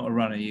think if you're not a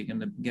runner, you're going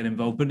to get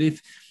involved. But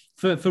if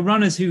for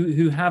runners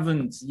who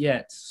haven't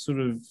yet sort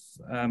of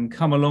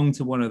come along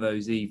to one of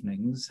those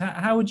evenings,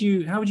 how would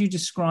you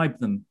describe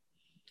them?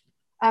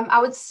 I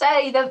would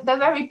say they're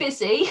very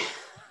busy.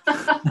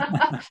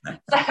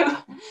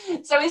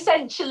 so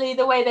essentially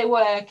the way they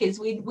work is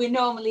we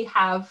normally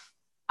have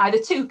either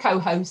two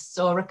co-hosts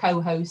or a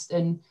co-host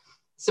and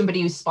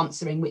somebody who's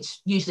sponsoring, which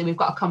usually we've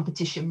got a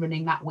competition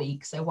running that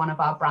week. So one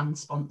of our brand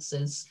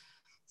sponsors.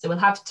 So we'll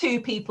have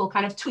two people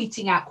kind of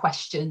tweeting out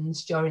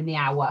questions during the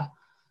hour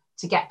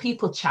to get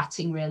people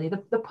chatting, really.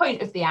 The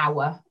point of the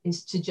hour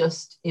is to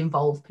just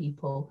involve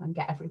people and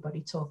get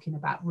everybody talking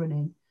about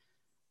running.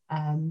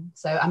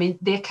 So, I mean,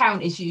 the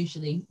account is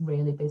usually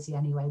really busy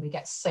anyway. We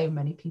get so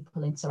many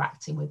people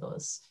interacting with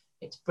us.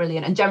 It's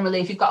brilliant. And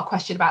generally, if you've got a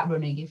question about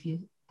running, if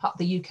you pop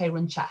the UK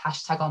Run Chat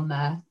hashtag on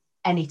there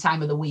any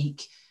time of the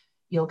week,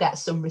 you'll get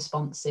some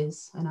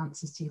responses and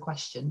answers to your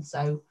questions.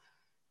 So,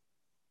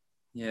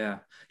 yeah.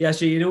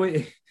 Actually,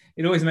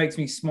 it always makes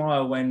me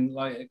smile when,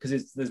 like,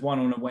 because there's one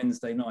on a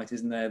Wednesday night,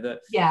 isn't there? That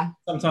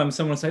sometimes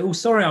someone will say, "Oh,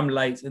 sorry, I'm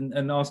late,"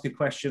 and ask a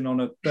question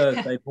on a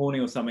Thursday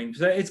morning or something.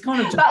 So it's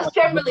kind of just that's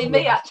generally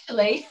me,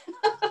 actually.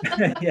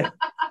 Yeah,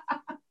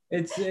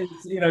 it's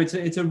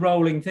it's a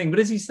rolling thing. But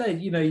as you say,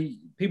 you know,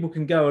 people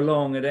can go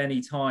along at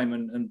any time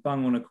and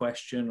bung on a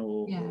question,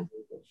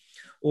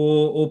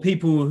 or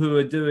people who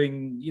are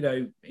doing, you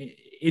know,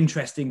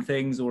 interesting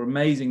things or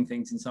amazing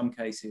things in some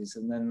cases,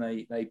 and then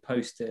they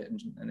post it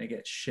and it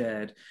gets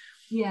shared.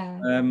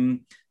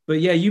 But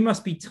yeah, you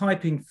must be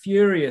typing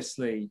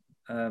furiously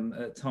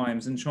at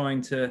times and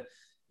trying to,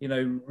 you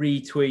know,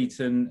 retweet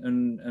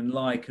and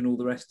like and all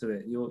the rest of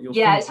it.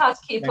 It's hard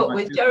to keep up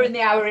with during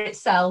the hour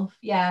itself.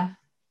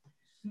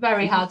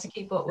 Very hard to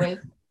keep up with.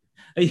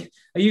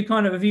 Are you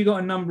kind of, have you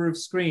got a number of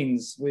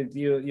screens with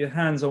your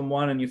hands on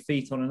one and your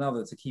feet on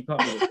another to keep up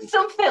with it?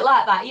 Something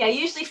like that, yeah.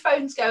 Usually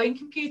phones going,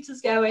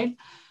 computers going.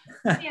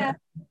 Yeah.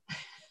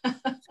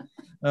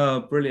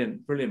 Oh,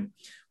 brilliant. Well,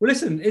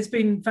 listen, it's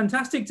been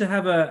fantastic to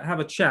have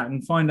a chat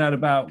and find out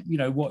about, you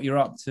know, what you're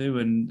up to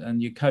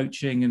and your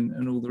coaching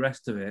and all the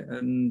rest of it.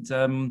 And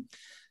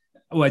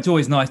well, it's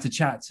always nice to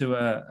chat to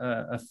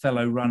a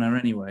fellow runner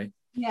anyway.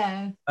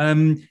 Yeah.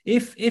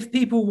 If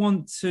people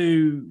want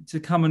to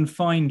come and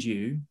find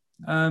you,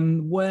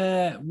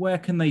 where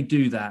can they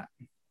do that?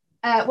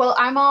 Well,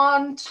 I'm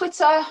on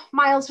Twitter,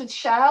 Miles with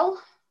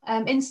Shell,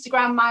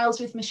 Instagram, Miles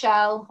with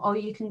Michelle, or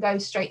you can go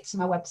straight to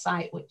my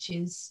website, which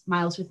is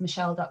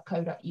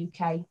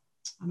mileswithmichelle.co.uk,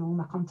 and all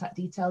my contact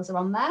details are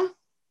on there.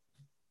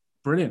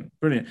 Brilliant.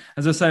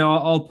 As I say,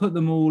 I'll put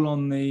them all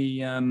on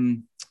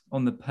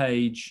the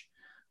page,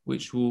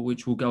 which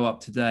will go up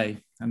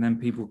today, and then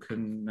people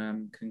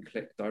can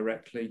click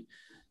directly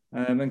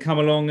and come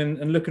along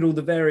and look at all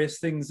the various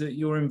things that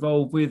you're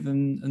involved with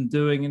and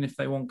doing, and if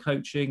they want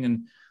coaching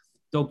and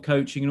dog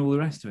coaching and all the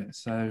rest of it.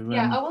 So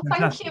well,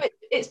 fantastic. Thank you.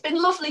 It's been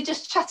lovely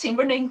just chatting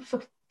running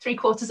for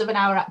 3/4 of an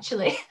hour,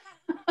 actually.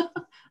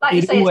 Like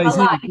you say, it's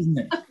my life. Isn't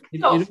it?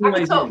 I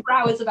could talk for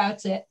hours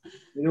about it.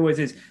 It always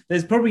is.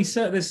 There's probably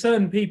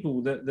certain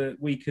people that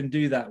we can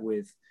do that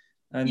with.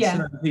 And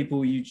certain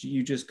people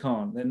you just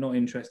can't. They're not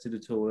interested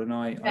at all. And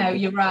No,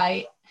 you're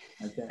right.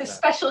 A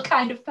special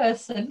kind of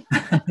person.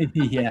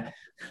 Yeah.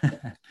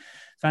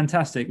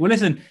 Fantastic. Well,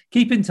 listen,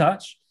 keep in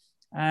touch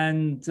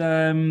and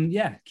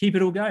keep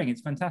it all going.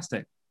 It's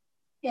fantastic.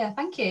 Yeah,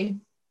 thank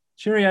you.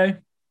 Cheerio.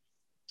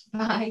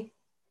 Bye.